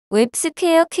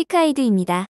웹스퀘어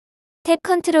퀵가이드입니다. 탭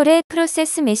컨트롤의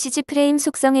프로세스 메시지 프레임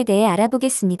속성에 대해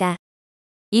알아보겠습니다.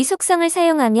 이 속성을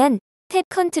사용하면 탭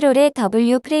컨트롤의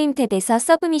WFrame 탭에서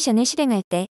서브미션을 실행할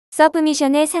때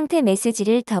서브미션의 상태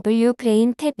메시지를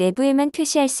WFrame 탭 내부에만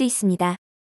표시할 수 있습니다.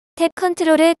 탭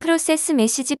컨트롤의 프로세스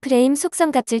메시지 프레임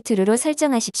속성 값을 true로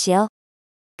설정하십시오.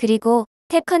 그리고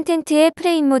탭 컨텐트의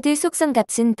frameMode 속성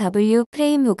값은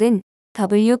WFrame 혹은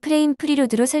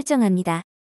WFramePreload로 설정합니다.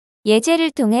 예제를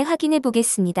통해 확인해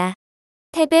보겠습니다.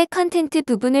 탭의 컨텐트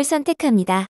부분을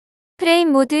선택합니다.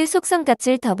 frameMode 속성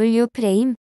값을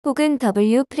WFrame 혹은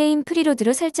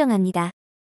WFramePreload로 설정합니다.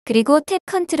 그리고 탭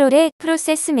컨트롤의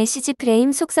프로세스 메시지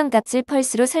프레임 속성 값을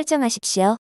펄스로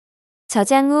설정하십시오.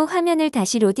 저장 후 화면을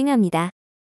다시 로딩합니다.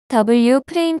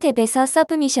 WFrame 탭에서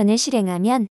서브미션을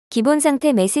실행하면 기본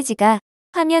상태 메시지가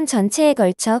화면 전체에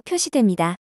걸쳐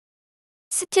표시됩니다.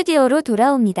 스튜디오로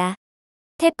돌아옵니다.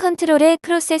 탭 컨트롤의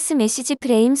프로세스 메시지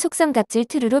프레임 속성 값을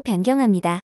true로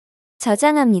변경합니다.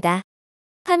 저장합니다.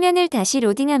 화면을 다시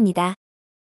로딩합니다.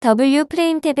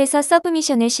 WFrame 탭에서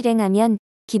서브미션을 실행하면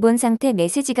기본 상태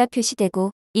메시지가 표시되고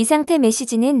이 상태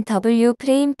메시지는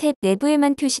WFrame 탭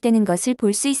내부에만 표시되는 것을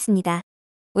볼 수 있습니다.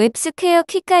 웹스퀘어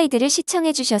퀵가이드를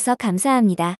시청해주셔서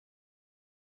감사합니다.